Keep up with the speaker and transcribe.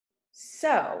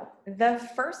So, the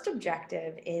first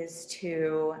objective is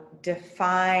to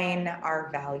define our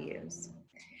values.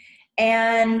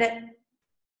 And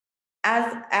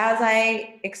as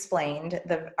I explained,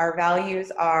 our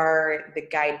values are the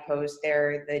guidepost.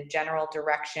 They're the general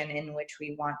direction in which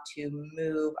we want to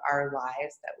move our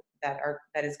lives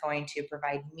that is going to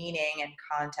provide meaning and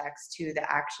context to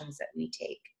the actions that we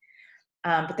take.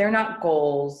 But they're not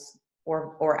goals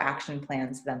or action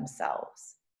plans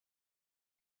themselves.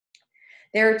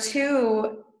 There are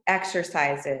two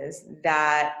exercises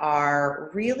that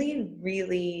are really,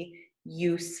 really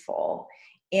useful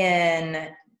in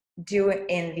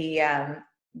the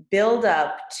build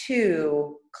up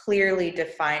to clearly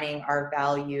defining our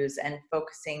values and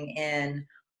focusing in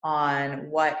on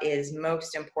what is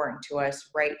most important to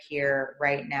us right here,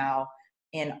 right now,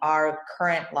 in our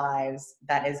current lives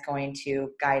that is going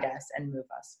to guide us and move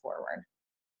us forward.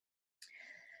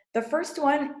 The first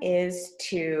one is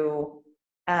to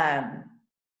um,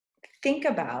 think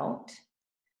about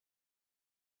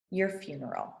your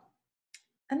funeral.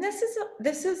 And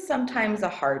this is sometimes a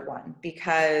hard one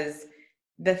because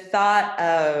the thought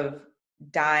of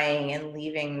dying and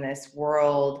leaving this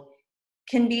world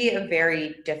can be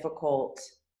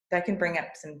that can bring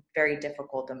up some very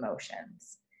difficult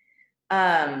emotions.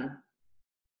 But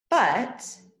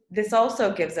this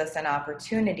also gives us an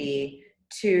opportunity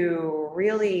to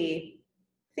really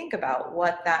think about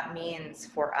what that means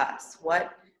for us.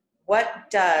 What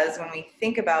does, when we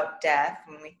think about death,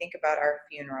 when we think about our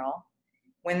funeral,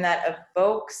 when that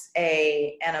evokes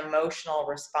an emotional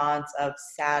response of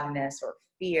sadness or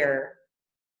fear,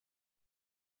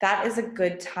 that is a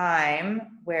good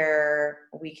time where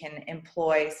we can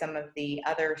employ some of the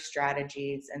other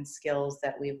strategies and skills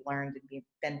that we've learned and we've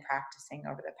been practicing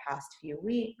over the past few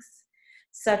weeks,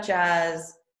 such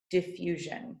as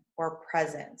diffusion or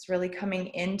presence, really coming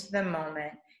into the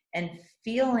moment and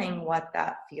feeling what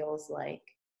that feels like,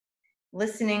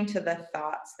 listening to the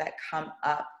thoughts that come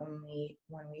up when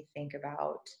we think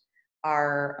about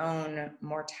our own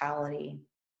mortality.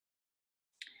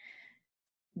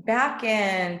 Back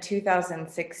in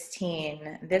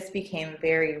 2016, this became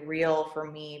very real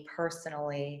for me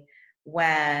personally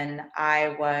when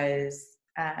I was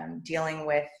dealing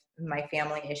with my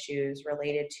family issues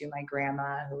related to my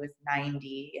grandma, who was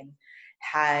 90 and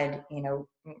had,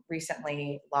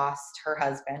 recently lost her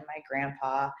husband, my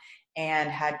grandpa, and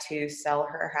had to sell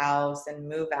her house and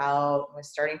move out, was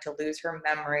starting to lose her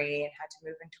memory and had to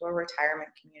move into a retirement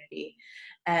community,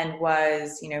 and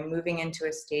was, moving into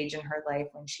a stage in her life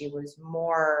when she was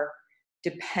more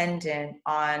dependent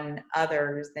on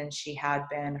others than she had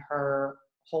been her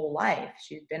whole life.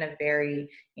 She'd been a very,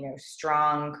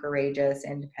 strong, courageous,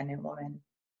 independent woman.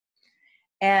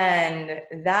 And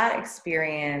that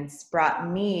experience brought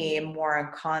me more in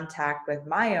contact with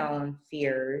my own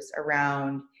fears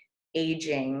around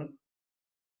aging,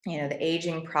 the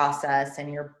aging process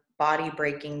and your body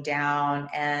breaking down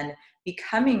and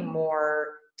becoming more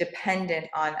dependent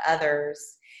on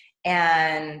others.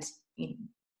 And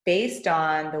based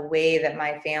on the way that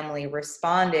my family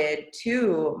responded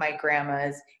to my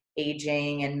grandma's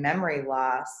aging and memory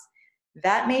loss,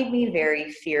 that made me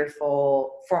very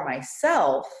fearful for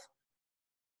myself,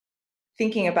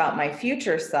 thinking about my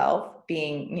future self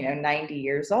being, 90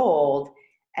 years old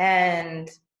and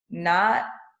not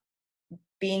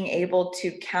being able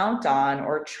to count on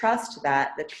or trust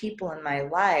that the people in my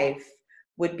life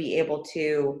would be able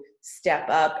to step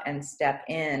up and step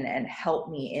in and help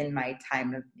me in my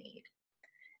time of need.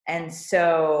 And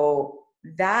so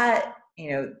that,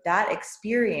 that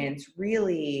experience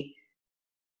really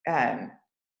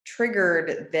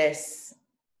triggered this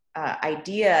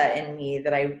idea in me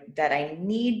that I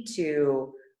need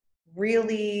to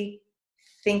really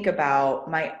think about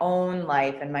my own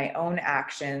life and my own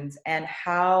actions and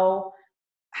how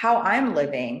I'm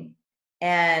living,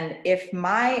 and if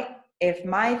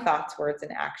my thoughts, words,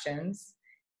 and actions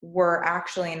were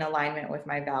actually in alignment with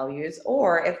my values,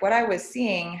 or if what I was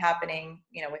seeing happening,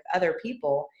 with other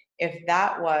people, if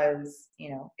that was,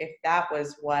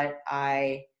 what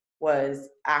I was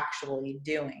actually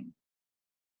doing.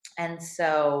 And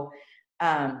so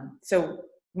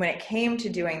when it came to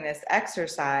doing this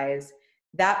exercise,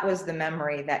 that was the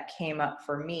memory that came up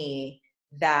for me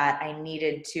that I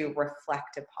needed to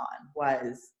reflect upon,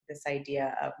 was this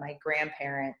idea of my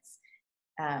grandparents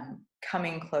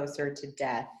coming closer to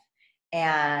death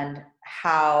and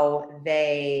how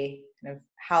they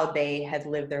had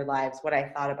lived their lives, what I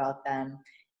thought about them,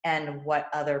 and what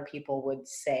other people would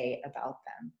say about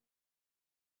them.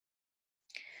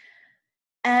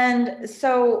 And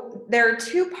so there are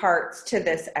two parts to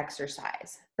this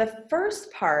exercise. The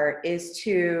first part is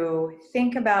to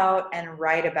think about and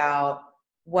write about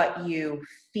what you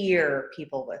fear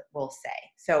people will say.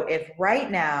 So if right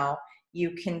now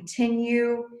you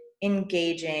continue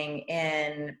engaging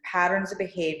in patterns of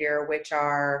behavior which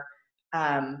are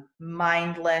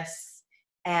mindless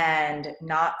and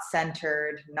not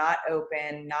centered, not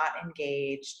open, not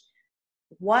engaged,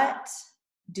 what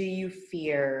do you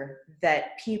fear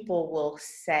that people will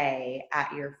say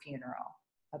at your funeral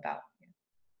about you?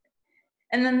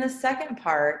 And then the second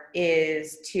part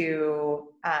is to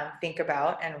think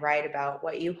about and write about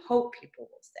what you hope people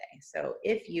will say. So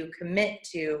if you commit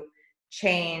to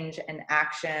change and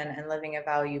action and living a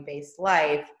value-based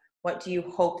life, what do you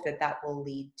hope that that will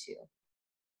lead to?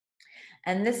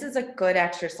 And this is a good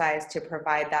exercise to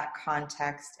provide that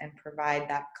context and provide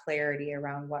that clarity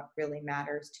around what really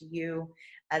matters to you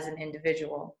as an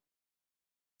individual.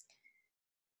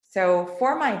 So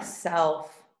for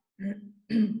myself,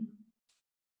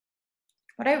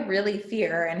 what I really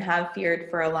fear and have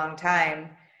feared for a long time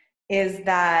is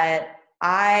that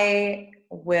I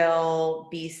will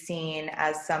be seen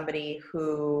as somebody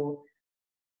who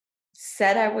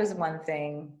said I was one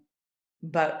thing,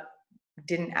 but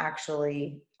didn't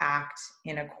actually act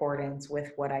in accordance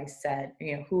with what I said,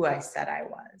 who I said I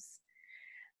was.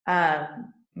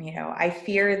 I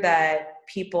fear that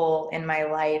people in my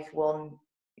life will,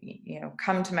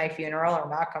 come to my funeral or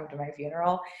not come to my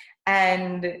funeral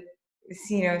and,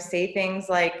 say things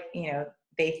like,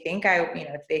 they think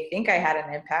if they think I had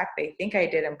an impact, they think I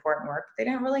did important work, but they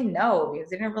didn't really know because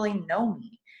they didn't really know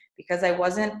me because I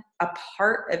wasn't a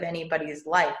part of anybody's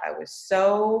life. I was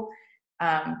so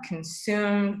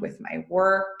consumed with my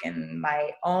work and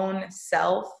my own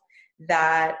self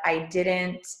that I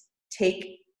didn't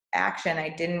take action. I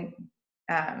didn't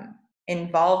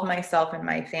involve myself in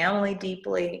my family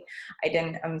deeply. I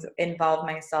didn't involve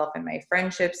myself in my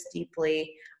friendships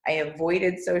deeply. I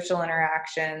avoided social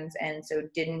interactions and so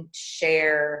didn't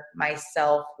share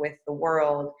myself with the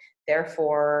world.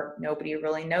 Therefore, nobody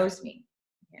really knows me,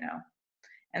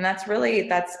 And that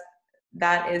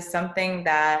is something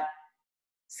that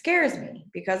scares me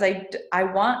because I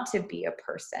want to be a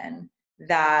person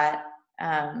that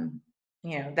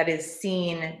that is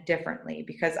seen differently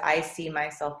because I see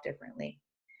myself differently.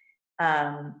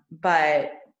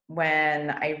 But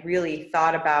when I really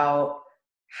thought about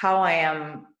how I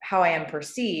am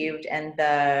perceived and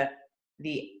the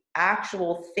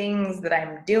actual things that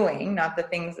I'm doing, not the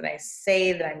things that I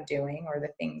say that I'm doing or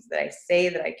the things that I say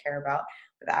that I care about,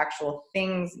 but the actual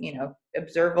things,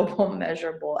 observable,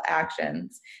 measurable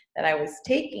actions that I was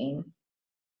taking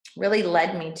really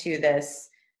led me to this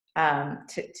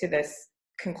to this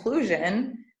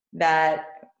conclusion that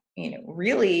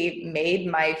really made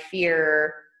my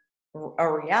fear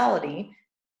a reality,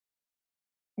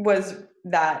 was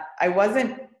that I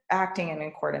wasn't acting in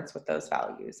accordance with those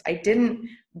values. I didn't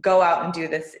go out and do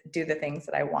the things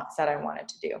that I said I wanted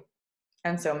to do.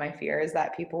 And so my fear is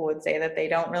that people would say that they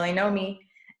don't really know me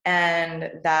and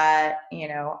that,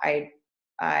 I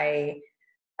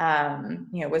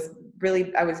was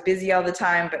busy all the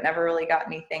time, but never really got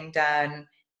anything done.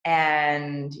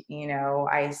 And,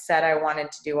 I said I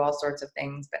wanted to do all sorts of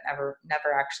things, but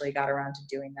never actually got around to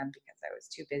doing them because I was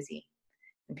too busy.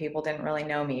 And people didn't really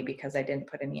know me because I didn't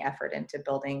put any effort into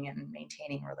building and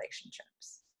maintaining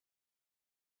relationships.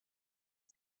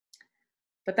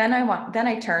 But then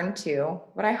I turn to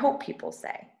what I hope people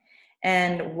say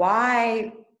and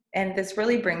why, and this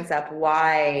really brings up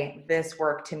why this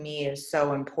work to me is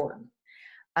so important.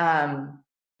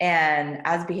 And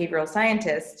as a behavioral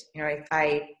scientist,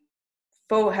 I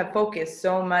have focused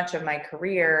so much of my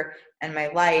career and my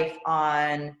life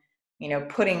on,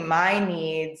 putting my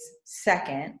needs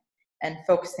second and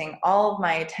focusing all of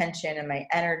my attention and my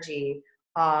energy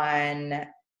on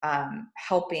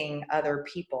helping other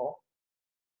people.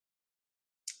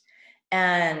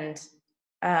 And,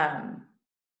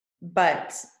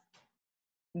 but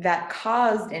that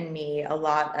caused in me a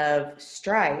lot of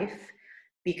strife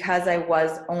because I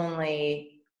was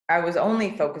only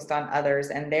focused on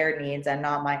others and their needs and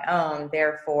not my own.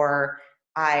 Therefore,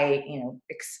 I,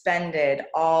 expended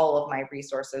all of my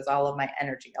resources, all of my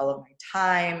energy, all of my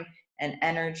time and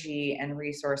energy and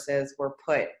resources were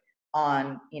put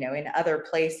on, in other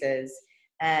places.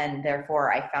 And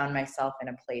therefore I found myself in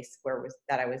a place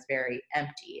that I was very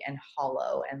empty and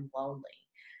hollow and lonely,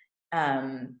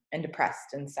 and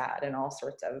depressed and sad and all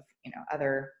sorts of,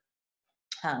 other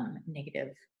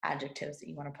negative adjectives that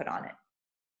you want to put on it.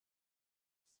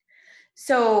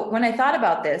 So when I thought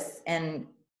about this and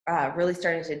really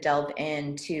started to delve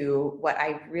into what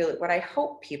I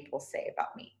hope people say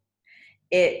about me.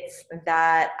 It's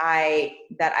that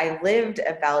I lived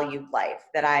a valued life,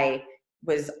 that I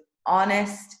was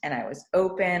honest and I was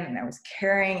open and I was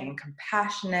caring and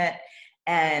compassionate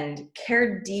and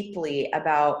cared deeply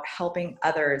about helping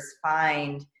others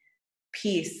find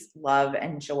peace, love,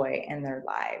 and joy in their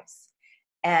lives.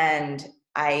 And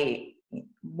I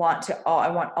I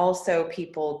want also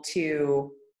people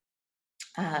to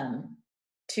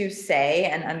say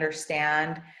and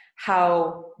understand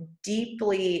how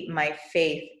deeply my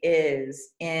faith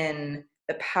is in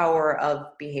the power of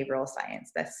behavioral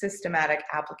science, the systematic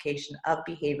application of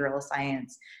behavioral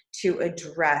science to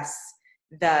address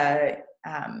the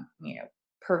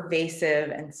pervasive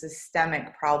and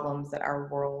systemic problems that our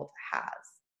world has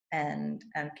and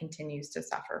continues to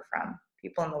suffer from.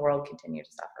 People in the world continue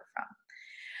to suffer from.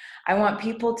 I want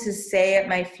people to say at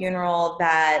my funeral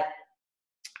that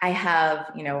I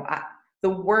have, the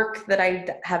work that I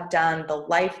have done, the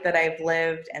life that I've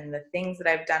lived, and the things that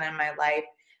I've done in my life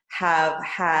have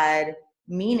had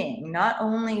meaning, not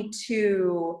only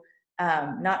to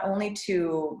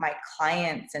my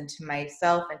clients and to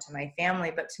myself and to my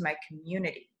family, but to my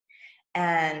community.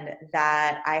 And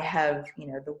that I have,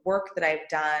 the work that I've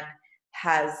done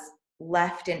has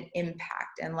left an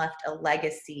impact and left a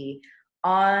legacy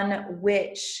on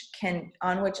which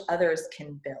others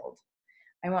can build.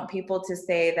 I want people to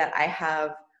say that I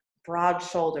have broad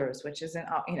shoulders, which isn't,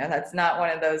 that's not one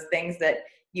of those things that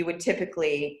you would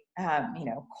typically,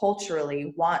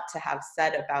 culturally want to have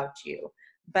said about you.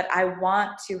 But I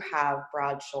want to have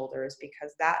broad shoulders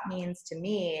because that means to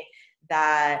me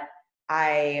that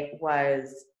I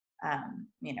was,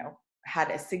 had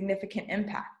a significant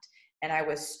impact, and I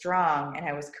was strong and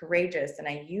I was courageous, and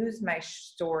I used my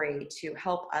story to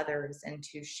help others and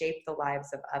to shape the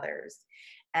lives of others.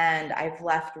 And I've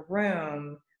left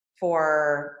room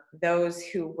for those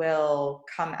who will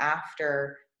come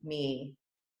after me.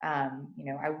 I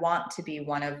want to be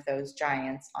one of those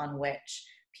giants on which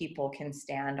people can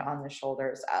stand on the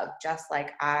shoulders of, just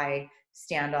like I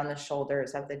stand on the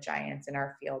shoulders of the giants in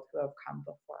our field who have come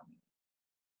before me.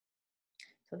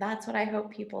 So that's what I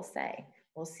hope people say.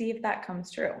 We'll see if that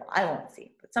comes true. I won't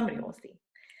see, but somebody will see.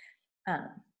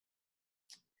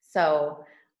 So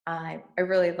I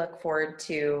really look forward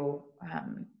to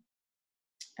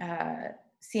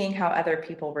seeing how other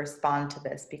people respond to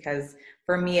this, because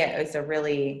for me it was a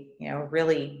really,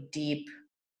 really deep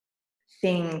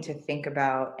thing to think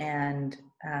about, and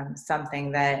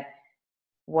something that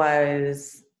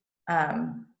was,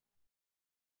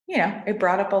 it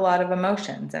brought up a lot of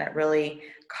emotions, and it really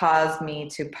caused me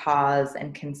to pause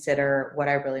and consider what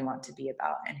I really want to be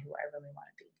about and who I really want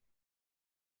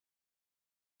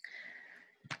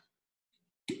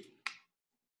to be.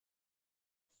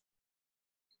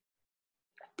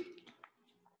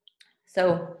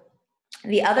 So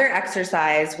the other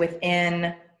exercise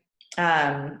within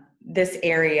this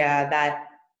area that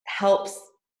helps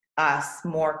us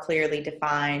more clearly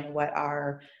define what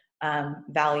our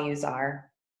values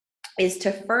are is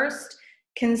to first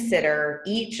consider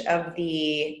each of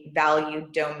the value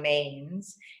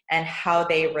domains and how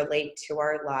they relate to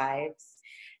our lives,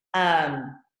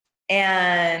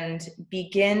 and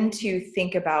begin to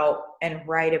think about and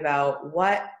write about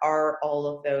what are all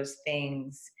of those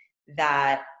things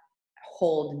that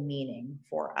hold meaning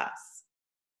for us,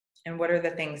 and what are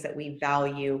the things that we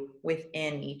value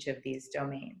within each of these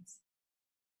domains.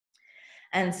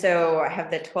 And so I have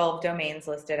the 12 domains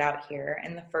listed out here,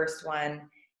 and the first one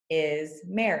is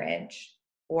marriage,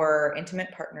 or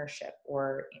intimate partnership,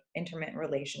 or intimate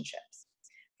relationships.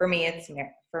 For me, it's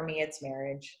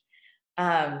marriage.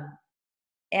 And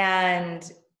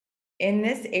in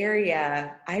this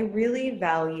area, I really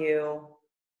value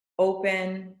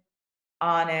open,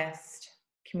 honest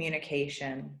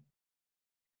communication,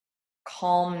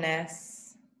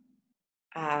 calmness,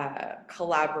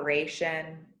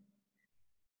 collaboration,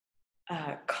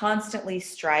 constantly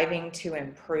striving to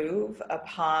improve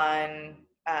upon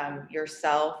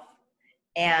yourself,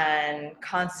 and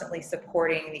constantly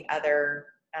supporting the other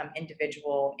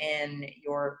individual in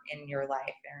your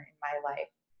life, or in my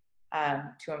life,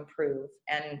 to improve,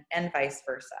 and vice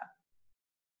versa.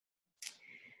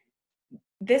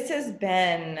 This has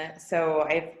been,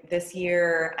 this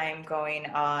year I'm going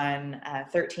on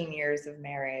 13 years of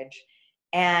marriage,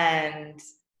 and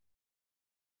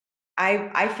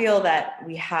I feel that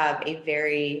we have a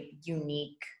very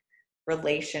unique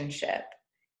relationship,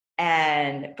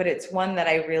 but it's one that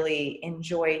I really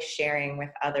enjoy sharing with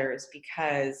others,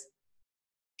 because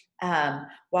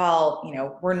while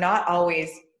we're not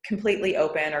always completely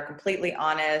open or completely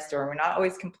honest, or we're not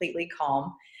always completely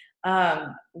calm.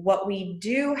 What we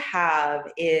do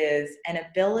have is an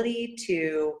ability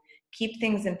to keep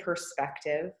things in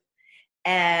perspective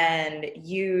and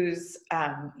use,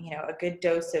 a good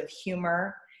dose of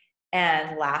humor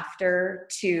and laughter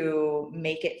to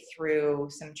make it through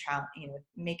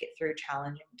make it through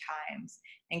challenging times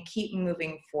and keep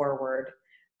moving forward,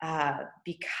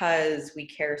 because we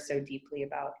care so deeply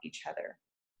about each other.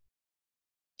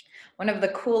 One of the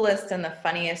coolest and the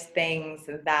funniest things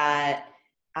that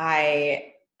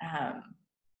I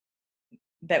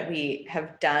that we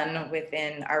have done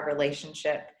within our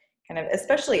relationship, kind of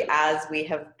especially as we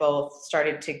have both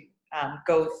started to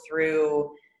go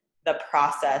through the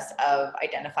process of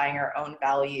identifying our own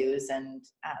values and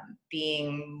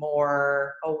being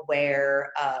more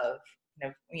aware of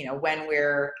when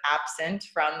we're absent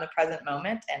from the present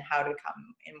moment and how to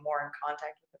come in more in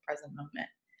contact with the present moment.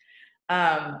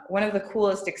 One of the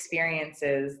coolest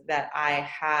experiences that I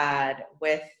had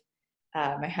with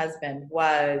my husband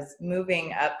was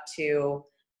moving up to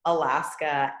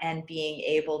Alaska and being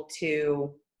able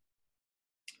to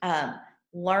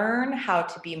learn how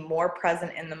to be more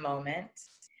present in the moment,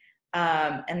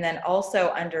 and then also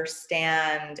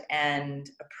understand and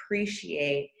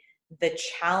appreciate the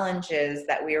challenges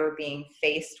that we were being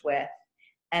faced with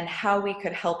and how we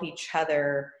could help each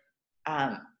other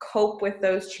cope with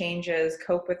those changes,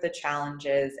 cope with the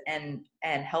challenges, and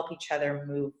help each other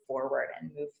move forward and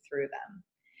move through them.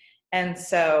 And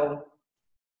so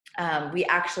we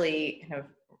actually kind of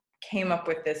came up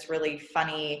with this really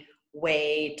funny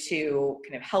way to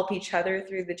kind of help each other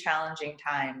through the challenging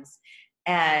times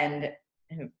and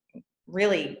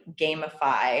really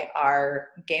gamify our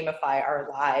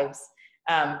lives,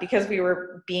 because we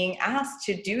were being asked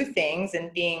to do things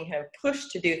and being kind of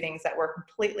pushed to do things that were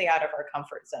completely out of our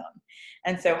comfort zone.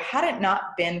 And so had it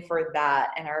not been for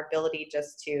that and our ability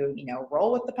just to,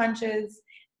 roll with the punches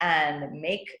and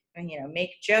make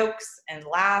jokes and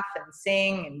laugh and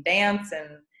sing and dance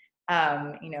and,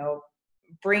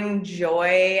 bring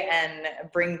joy and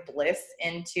bring bliss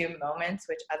into moments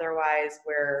which otherwise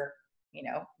we're,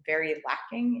 very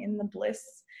lacking in the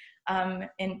bliss,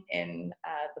 in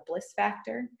the bliss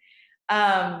factor.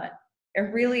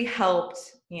 It really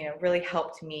helped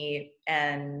me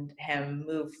and him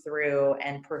move through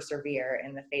and persevere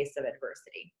in the face of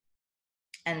adversity.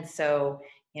 And so,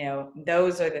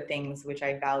 those are the things which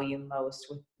I value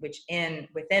most, within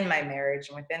my marriage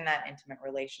and within that intimate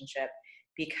relationship,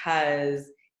 because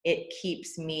it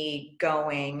keeps me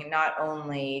going, not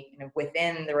only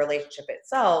within the relationship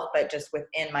itself, but just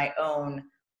within my own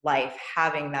life,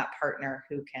 having that partner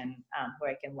who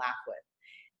I can laugh with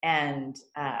and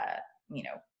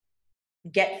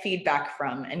get feedback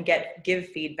from and give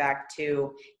feedback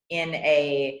to in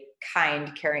a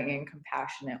kind, caring, and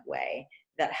compassionate way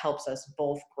that helps us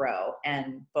both grow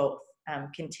and both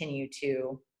continue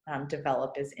to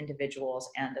develop as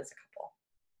individuals and as a couple.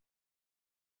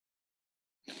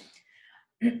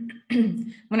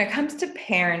 When it comes to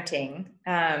parenting,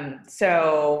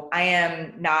 so I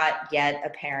am not yet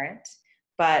a parent,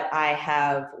 but I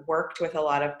have worked with a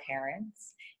lot of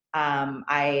parents.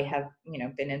 I have,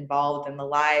 been involved in the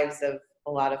lives of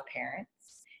a lot of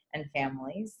parents and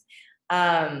families.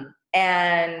 And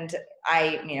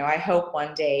I hope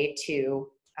one day to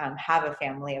have a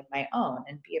family of my own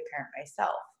and be a parent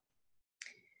myself.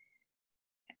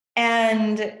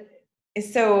 And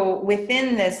so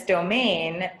within this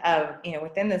domain of,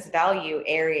 within this value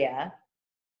area,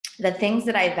 the things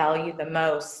that I value the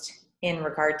most in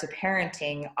regard to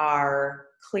parenting are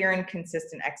clear and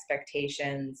consistent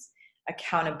expectations,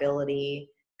 accountability,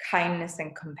 kindness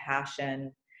and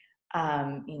compassion,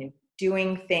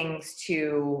 doing things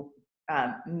to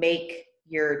make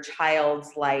your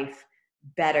child's life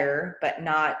better, but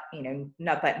not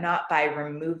by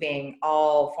removing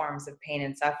all forms of pain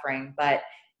and suffering, but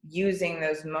using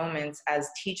those moments as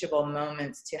teachable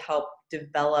moments to help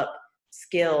develop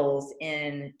skills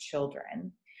in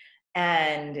children.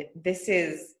 And this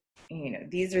is,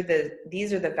 these are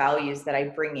the values that I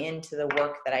bring into the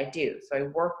work that I do. So I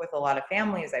work with a lot of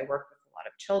families, I work with a lot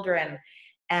of children.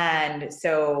 And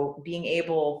so being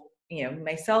able,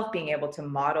 myself being able to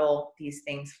model these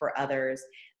things for others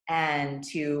and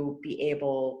to be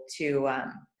able to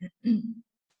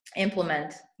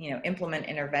implement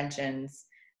interventions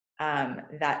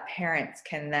that parents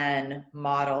can then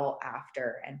model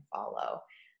after and follow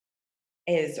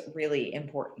is really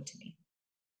important to me.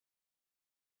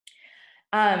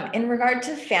 In regard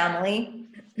to family,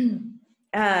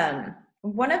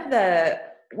 one of the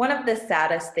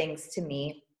saddest things to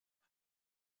me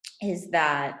is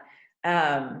that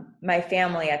My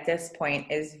family at this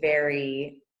point is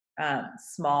very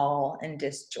small and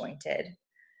disjointed.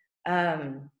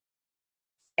 Um,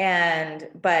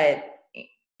 but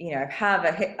you know, I have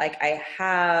a hit, like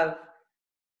I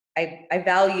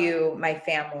value my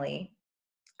family.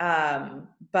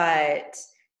 But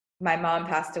my mom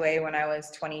passed away when I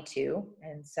was 22.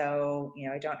 And so, you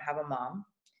know, I don't have a mom.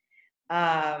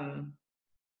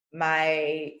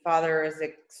 My father is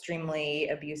extremely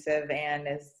abusive and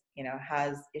is, you know,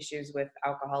 has issues with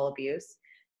alcohol abuse.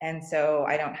 And so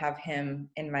I don't have him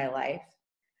in my life.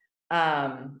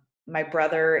 My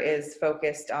brother is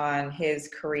focused on his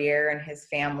career and his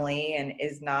family and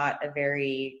is not a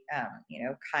very, you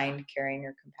know, kind, caring,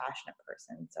 or compassionate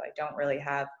person. So I don't really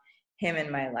have him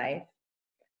in my life.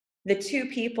 The two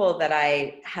people that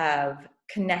I have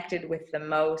connected with the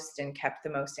most and kept the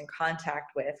most in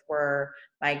contact with were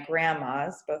my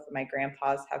grandmas. Both of my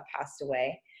grandpas have passed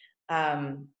away.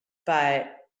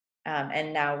 But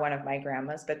and now one of my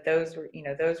grandmas, but those were, you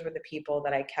know, those were the people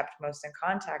that I kept most in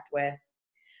contact with.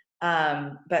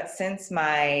 But since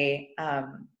my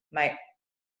my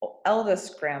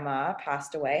eldest grandma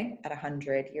passed away at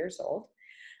 100 years old,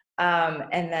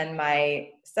 and then my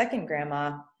second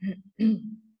grandma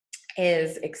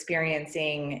is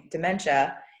experiencing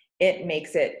dementia, it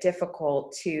makes it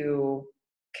difficult to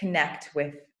connect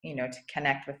with, you know, to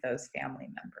connect with those family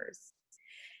members.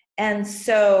 And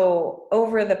so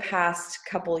over the past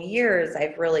couple years,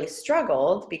 I've really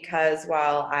struggled because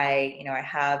while I, you know, I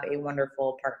have a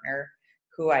wonderful partner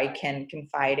who I can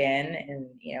confide in and,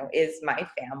 you know, is my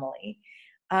family,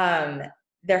 um,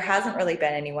 there hasn't really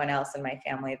been anyone else in my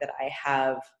family that I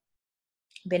have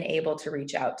been able to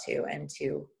reach out to and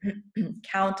to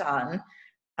count on,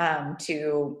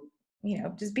 to, you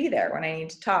know, just be there when I need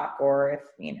to talk, or if,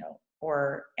 you know,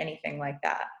 or anything like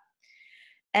that.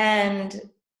 And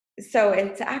so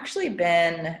it's actually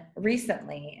been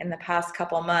recently in the past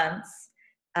couple months,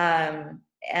 that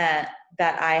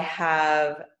I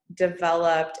have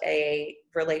developed a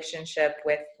relationship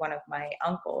with one of my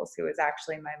uncles, who is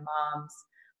actually my mom's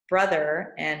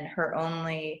brother and her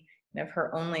only, you know,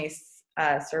 her only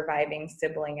surviving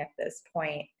sibling at this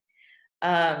point.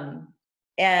 Um,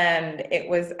 and it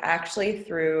was actually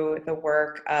through the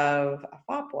work of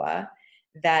Afapwa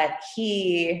that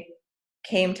he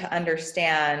came to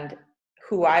understand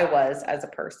who I was as a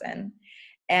person.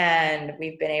 And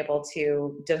we've been able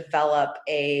to develop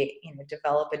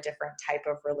develop a different type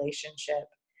of relationship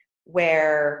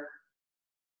where,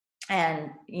 and,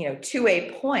 you know, to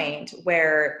a point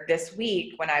where this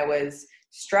week when I was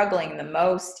struggling the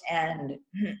most and,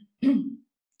 you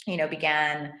know,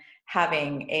 began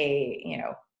having a, you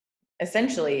know,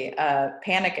 essentially a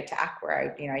panic attack where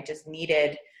I, you know,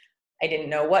 I didn't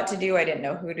know what to do. I didn't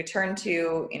know who to turn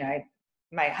to. You know,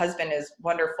 my husband is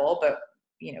wonderful, but,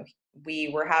 you know, we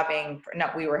were having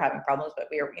problems, but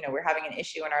we were, you know, we're having an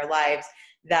issue in our lives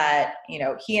that, you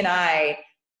know, he and I,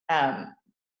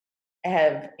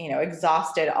 have, you know,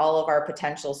 exhausted all of our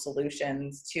potential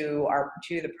solutions to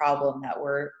the problem that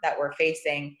we're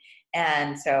facing.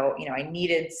 And so, you know, I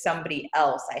needed somebody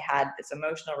else. I had this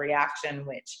emotional reaction,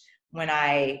 which when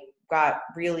I got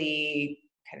really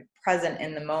kind of present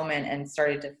in the moment and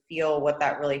started to feel what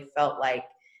that really felt like,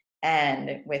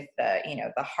 and with the, you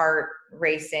know, the heart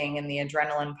racing and the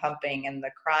adrenaline pumping and the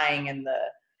crying and the,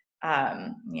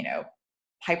 you know,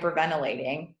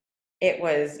 hyperventilating, it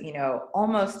was, you know,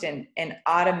 almost an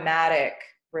automatic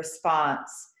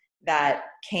response that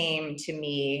came to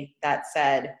me that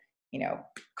said, you know,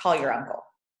 call your uncle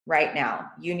right now.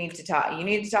 You need to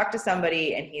talk to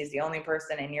somebody, and he's the only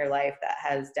person in your life that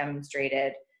has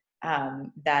demonstrated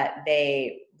that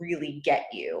they really get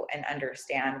you and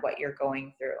understand what you're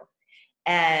going through.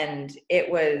 And it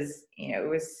was, you know, it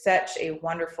was such a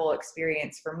wonderful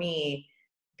experience for me,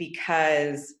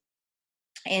 because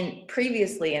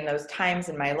previously in those times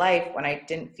in my life when I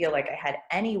didn't feel like I had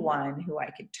anyone who I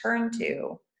could turn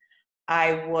to,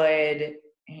 I would,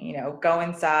 you know, go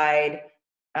inside,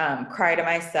 cry to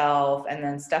myself, and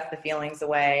then stuff the feelings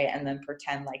away, and then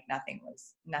pretend like nothing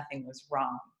was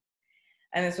wrong.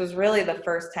 And this was really the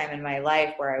first time in my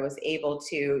life where I was able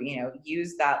to, you know,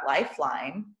 use that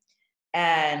lifeline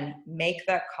and make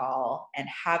that call and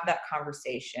have that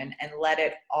conversation and let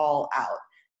it all out.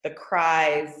 The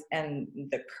cries and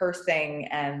the cursing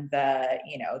and the,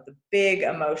 you know, the big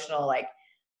emotional, like,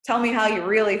 tell me how you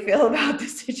really feel about the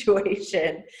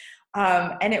situation.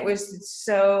 And it was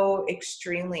so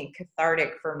extremely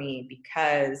cathartic for me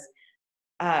because,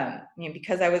 you know,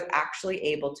 because I was actually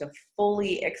able to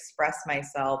fully express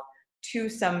myself to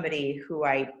somebody who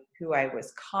I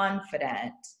was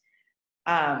confident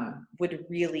would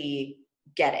really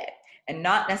get it. and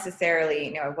not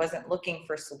necessarily, I wasn't looking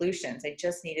for solutions. I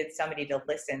just needed somebody to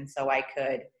listen so I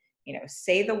could,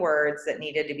 say the words that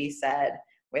needed to be said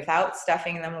without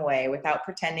stuffing them away, without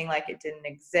pretending like it didn't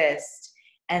exist.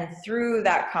 And through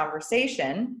that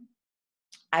conversation,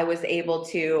 I was able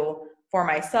to, for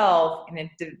myself,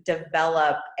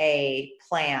 develop a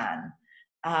plan,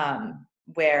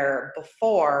 where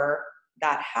before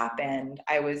that happened,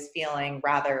 I was feeling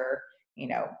rather,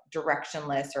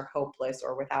 directionless or hopeless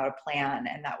or without a plan.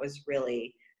 And that was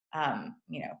really,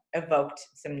 evoked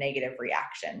some negative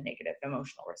reaction, negative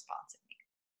emotional response in me.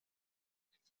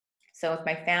 So with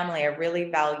my family, I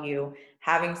really value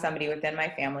having somebody within my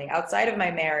family outside of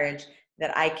my marriage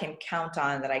that I can count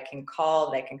on, that I can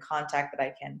call, that I can contact, that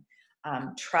I can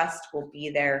trust will be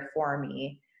there for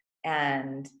me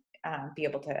and be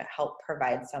able to help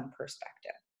provide some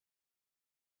perspective.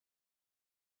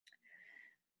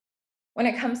 When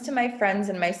it comes to my friends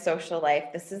and my social life,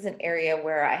 this is an area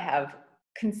where I have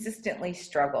consistently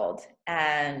struggled,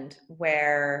 and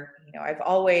where, I've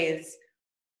always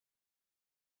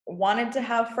wanted to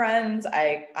have friends.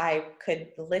 I could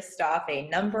list off a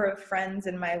number of friends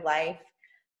in my life.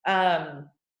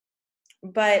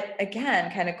 But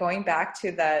again, kind of going back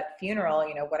to the funeral,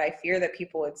 what I fear that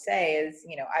people would say is,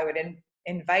 I would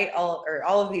invite all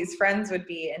of these friends would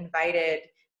be invited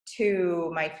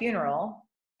to my funeral,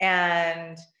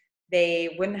 and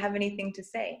they wouldn't have anything to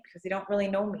say because they don't really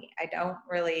know me. I don't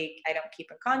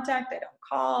keep in contact. I don't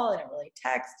call. I don't really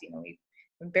text. We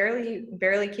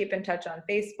barely keep in touch on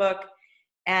Facebook.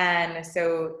 And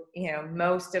so,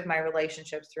 most of my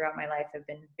relationships throughout my life have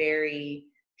been very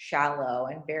shallow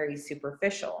and very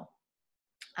superficial.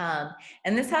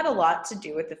 And this had a lot to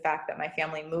do with the fact that my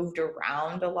family moved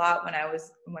around a lot when I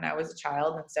was a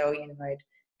child. And so, I'd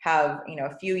have,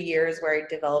 a few years where I'd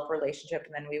develop a relationship,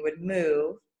 and then we would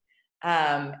move.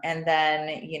 And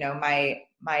then,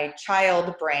 my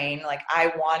child brain, like,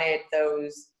 I wanted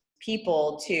those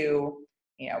people to,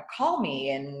 call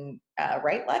me and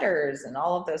write letters and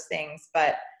all of those things.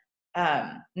 But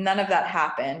none of that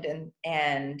happened,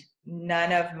 and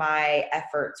none of my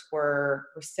efforts were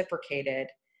reciprocated.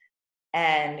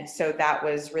 And so that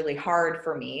was really hard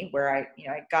for me, where I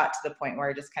got to the point where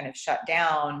I just kind of shut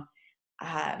down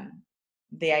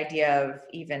the idea of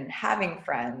even having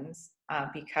friends,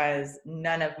 because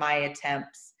none of my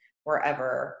attempts were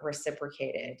ever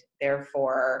reciprocated.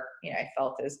 Therefore, I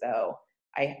felt as though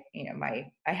I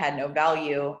had no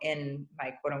value in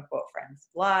my quote unquote friends'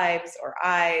 lives or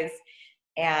eyes.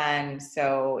 And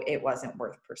so it wasn't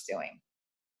worth pursuing.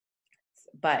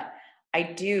 But I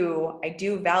do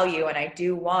value, and I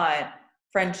do want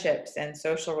friendships and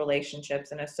social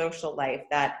relationships and a social life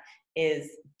that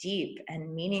is deep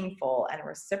and meaningful and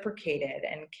reciprocated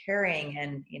and caring,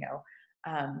 and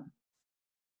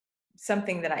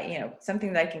something that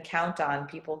I can count on,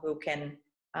 people who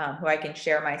I can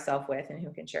share myself with, and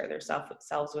who can share their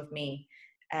selves with me.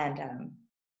 And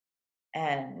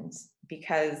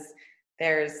because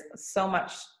there's so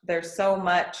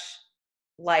much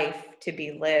life to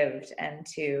be lived, and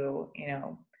to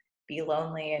be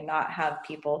lonely and not have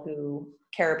people who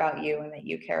care about you and that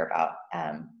you care about,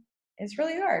 is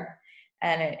really hard,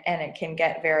 and it can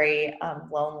get very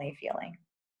lonely feeling.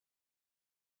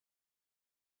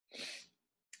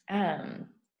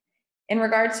 In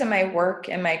regards to my work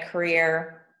and my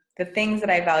career, the things that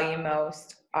I value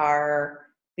most are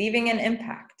leaving an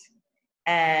impact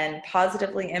and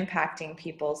positively impacting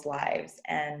people's lives,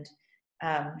 and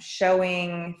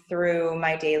showing through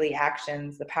my daily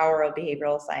actions the power of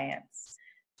behavioral science,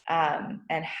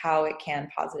 and how it can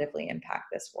positively impact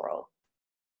this world.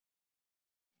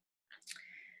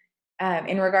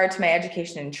 In regard to my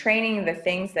education and training, the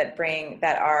things that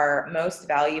are most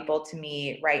valuable to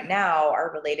me right now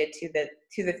are related to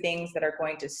the things that are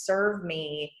going to serve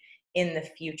me in the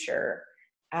future,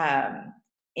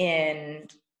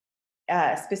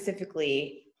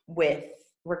 specifically with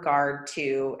regard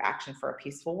to Action for a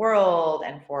Peaceful World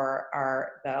and for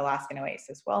the Alaskan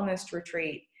Oasis Wellness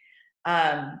Retreat.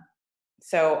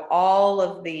 So all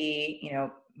of the,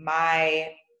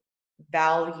 my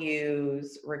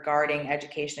values regarding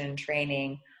education and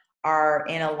training are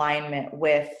in alignment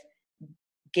with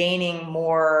gaining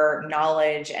more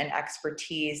knowledge and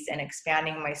expertise and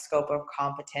expanding my scope of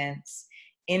competence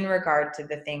in regard to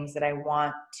the things that I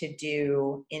want to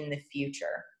do in the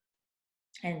future.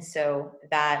 And so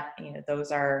that,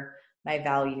 those are my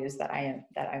values that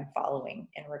I'm following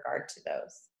in regard to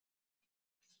those.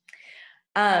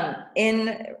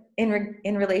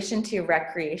 In relation to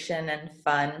recreation and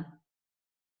fun,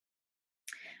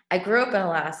 I grew up in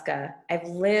Alaska. I've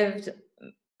lived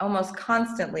almost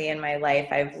constantly in my life,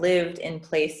 I've lived in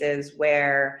places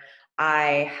where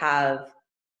I have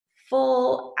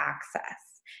full access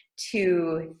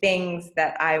to things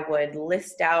that I would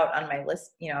list out on my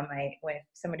list, when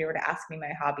somebody were to ask me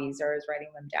my hobbies or I was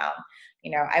writing them down,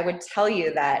 I would tell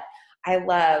you that I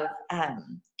love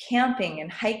camping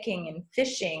and hiking and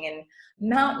fishing and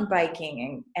mountain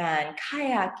biking and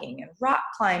kayaking and rock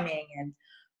climbing and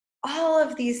all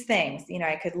of these things.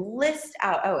 I could list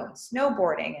out, and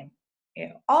snowboarding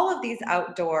and all of these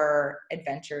outdoor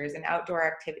adventures and outdoor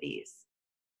activities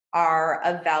are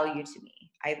of value to me.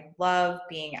 I love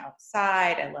being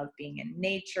outside. I love being in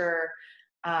nature,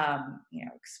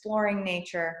 exploring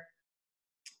nature.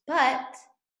 But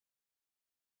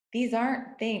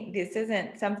this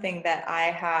isn't something that I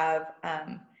have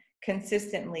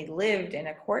consistently lived in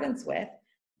accordance with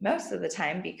most of the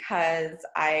time because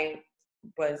I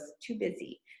was too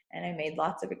busy and I made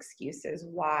lots of excuses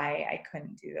why I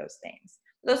couldn't do those things.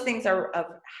 Those things are of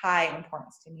high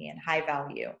importance to me and high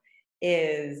value,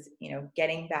 is,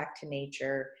 getting back to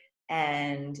nature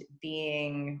and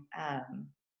being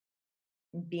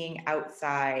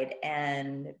outside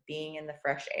and being in the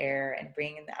fresh air and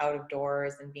being in the out of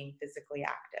doors and being physically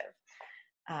active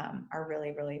are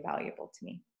really, really valuable to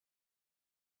me.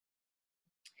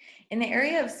 In the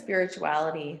area of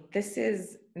spirituality, this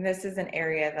is an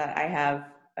area that I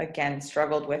have, again,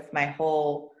 struggled with my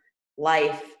whole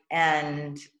life.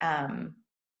 And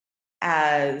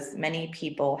as many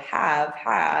people have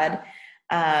had,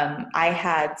 I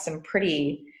had some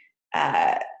pretty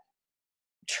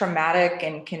traumatic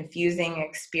and confusing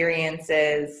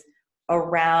experiences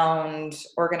around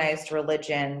organized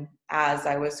religion as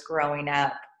I was growing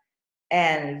up.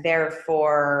 And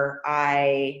therefore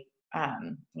I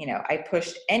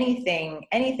pushed anything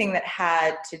that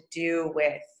had to do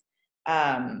with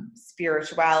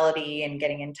spirituality and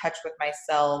getting in touch with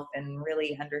myself and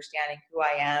really understanding who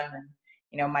I am and,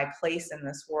 my place in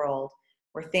this world,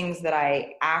 were things that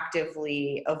I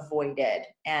actively avoided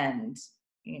and,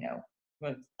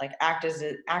 like acted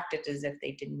as if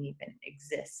they didn't even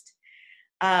exist.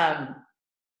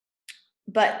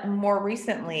 But more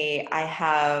recently, I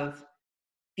have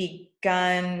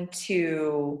begun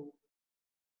to,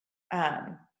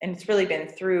 and it's really been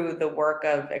through the work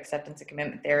of acceptance and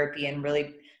commitment therapy and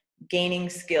really gaining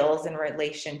skills in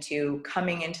relation to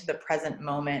coming into the present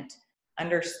moment,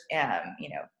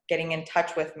 getting in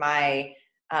touch with my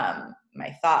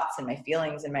thoughts and my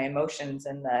feelings and my emotions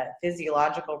and the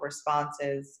physiological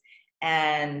responses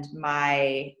and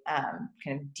my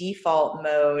kind of default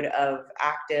mode of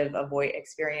active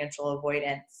experiential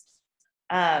avoidance.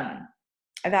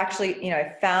 I've actually,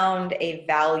 I found a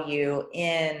value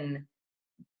in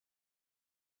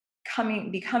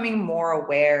becoming more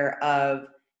aware of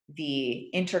the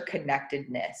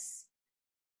interconnectedness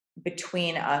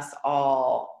between us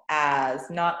all as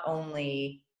not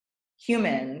only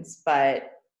humans,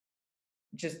 but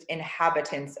just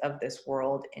inhabitants of this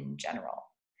world in general.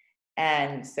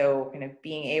 And so kind of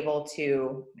being able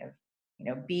to,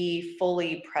 be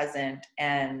fully present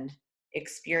and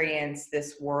experience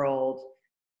this world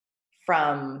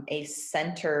from a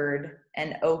centered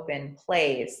and open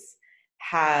place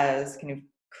has kind of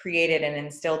created and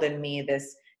instilled in me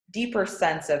this deeper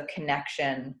sense of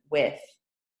connection with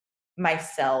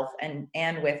myself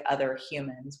and with other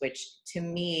humans, which to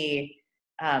me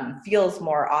feels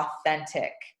more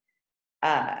authentic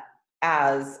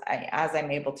as I'm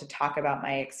able to talk about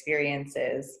my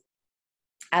experiences,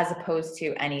 as opposed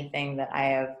to anything that I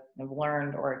have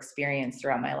learned or experienced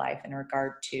throughout my life in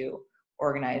regard to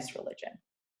organized religion.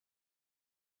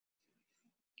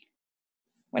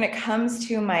 When it comes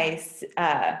to my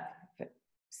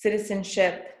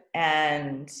citizenship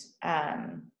and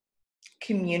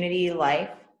community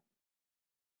life,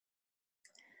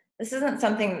 this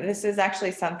is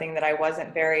actually something that I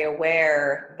wasn't very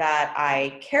aware that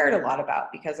I cared a lot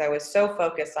about, because I was so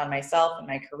focused on myself and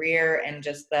my career and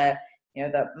just the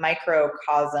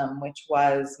microcosm, which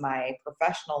was my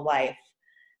professional life.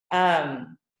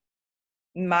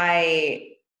 My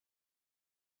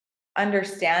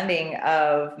understanding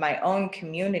of my own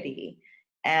community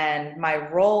and my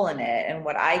role in it and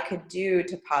what I could do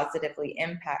to positively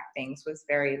impact things was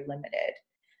very limited.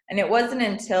 And it wasn't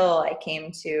until I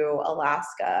came to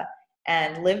Alaska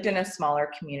and lived in a smaller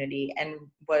community and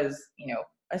was,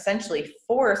 essentially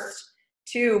forced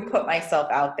to put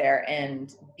myself out there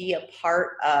and be a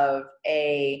part of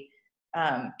a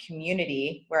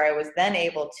community, where I was then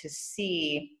able to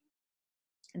see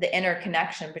the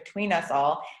interconnection between us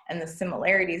all and the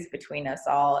similarities between us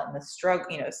all and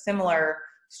the similar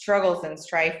struggles and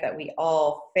strife that we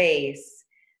all face.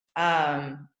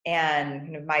 and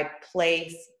kind of my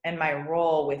place and my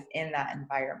role within that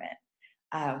environment,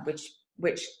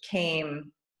 which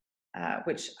came,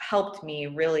 which helped me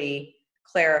really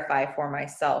clarify for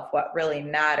myself what really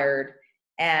mattered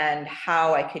and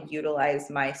how I could utilize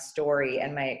my story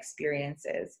and my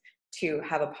experiences to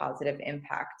have a positive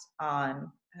impact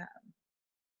on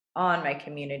my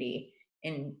community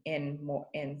in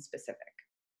specific.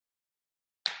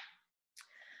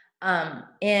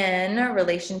 In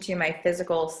relation to my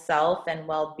physical self and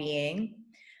well-being,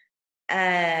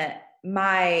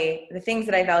 the things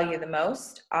that I value the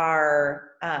most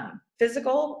are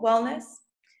physical wellness,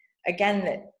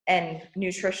 again, and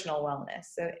nutritional wellness.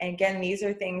 So, and again, these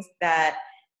are things that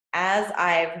as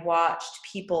I've watched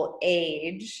people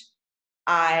age,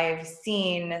 I've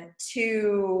seen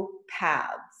two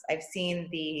paths. I've seen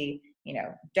the,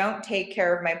 don't take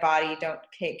care of my body, don't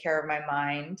take care of my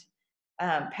mind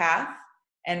path,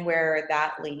 and where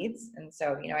that leads. And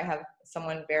so, I have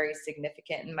someone very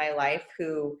significant in my life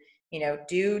who,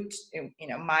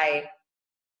 my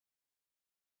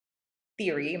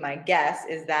theory, my guess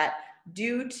is that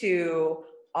due to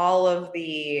all of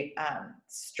the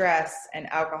stress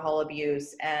and alcohol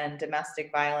abuse and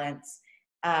domestic violence,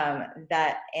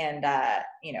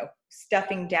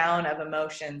 stuffing down of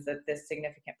emotions that this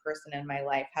significant person in my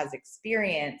life has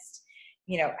experienced,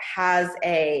 has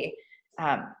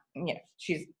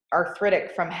she's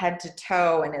arthritic from head to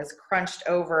toe and is crunched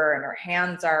over, and her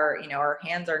hands are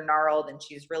gnarled, and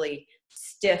she's really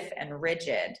stiff and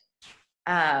rigid.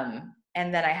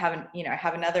 And then I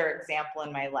have another example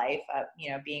in my life of,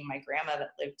 being my grandma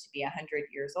that lived to be 100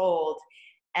 years old.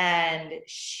 And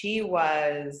she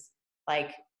was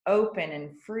like open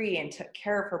and free and took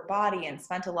care of her body and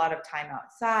spent a lot of time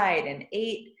outside and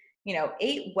ate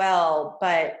well,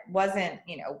 but wasn't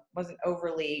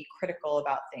overly critical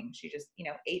about things. She just,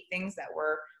 ate things that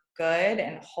were good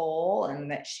and whole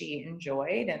and that she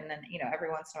enjoyed. And then, every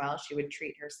once in a while she would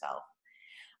treat herself.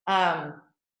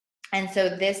 And so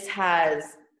this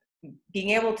has, being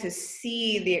able to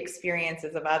see the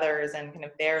experiences of others and kind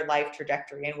of their life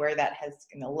trajectory and where that has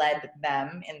kind of led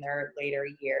them in their later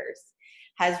years,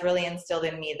 has really instilled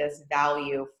in me this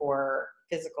value for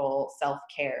physical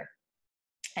self-care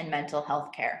and mental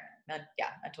health care,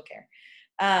 mental care,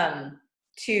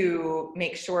 to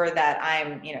make sure that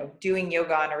I'm, doing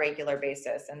yoga on a regular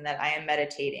basis, and that I am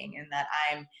meditating, and that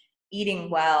I'm eating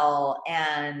well,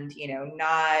 and,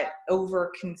 not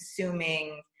over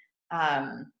consuming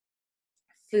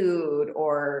food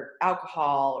or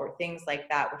alcohol or things like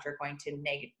that, which are going to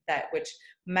which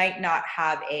might not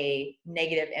have a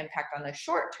negative impact on the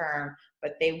short term,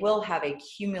 but they will have a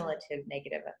cumulative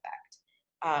negative effect.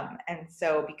 And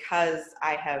so because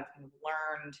I have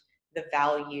learned the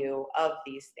value of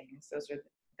these things, those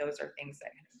are things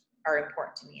that are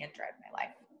important to me and drive my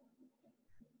life.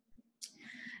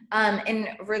 In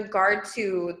regard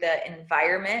to the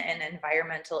environment and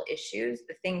environmental issues,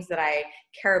 the things that I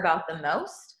care about the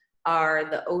most are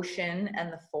the ocean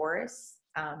and the forests.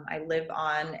 I live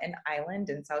on an island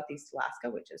in Southeast Alaska,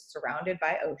 which is surrounded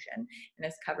by ocean and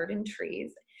is covered in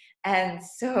trees. And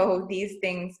so these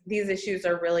issues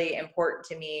are really important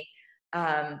to me.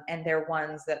 And they're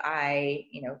ones that I,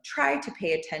 try to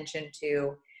pay attention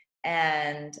to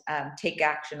and take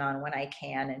action on when I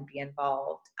can and be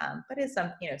involved. But is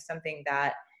something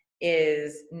that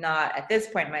is not, at this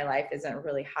point in my life, isn't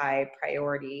really high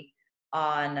priority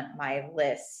on my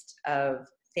list of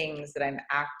things that I'm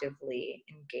actively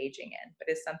engaging in, but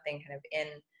is something kind of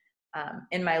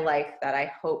in my life that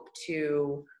I hope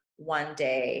to one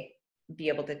day be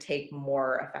able to take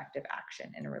more effective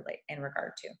action in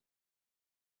regard to.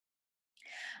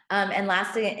 And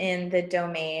lastly, in the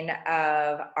domain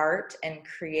of art and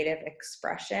creative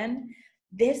expression,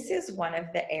 this is one of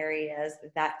the areas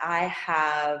that I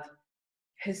have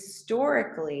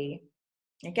historically,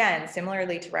 again,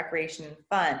 similarly to recreation and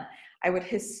fun, I would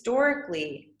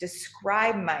historically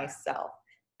describe myself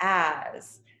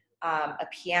as a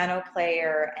piano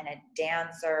player and a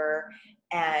dancer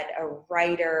and a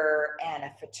writer and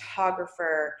a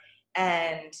photographer.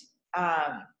 And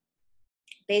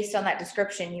based on that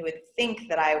description, you would think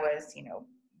that I was,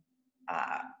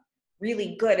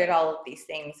 really good at all of these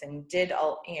things and did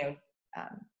all,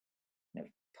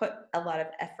 put a lot of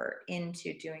effort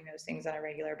into doing those things on a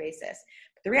regular basis.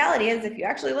 But the reality is, if you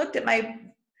actually looked at my,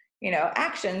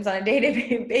 actions on a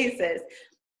day-to-day basis,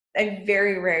 I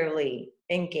very rarely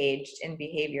engaged in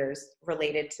behaviors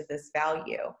related to this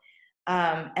value.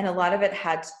 And a lot of it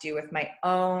had to do with my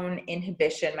own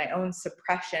inhibition, my own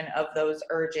suppression of those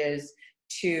urges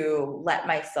to let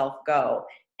myself go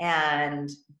and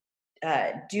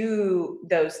do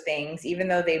those things, even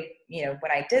though they, you know,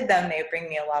 when I did them, they bring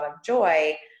me a lot of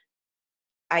joy.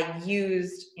 I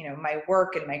used, you know, my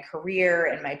work and my career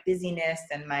and my busyness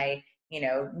and my, you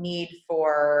know, need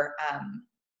for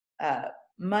uh,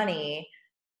 money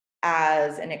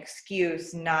as an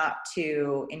excuse not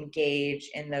to engage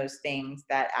in those things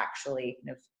that actually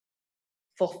kind of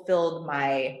fulfilled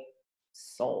my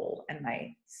soul and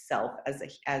myself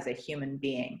as a human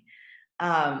being,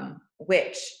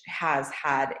 which has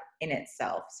had in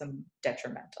itself some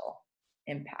detrimental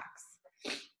impacts.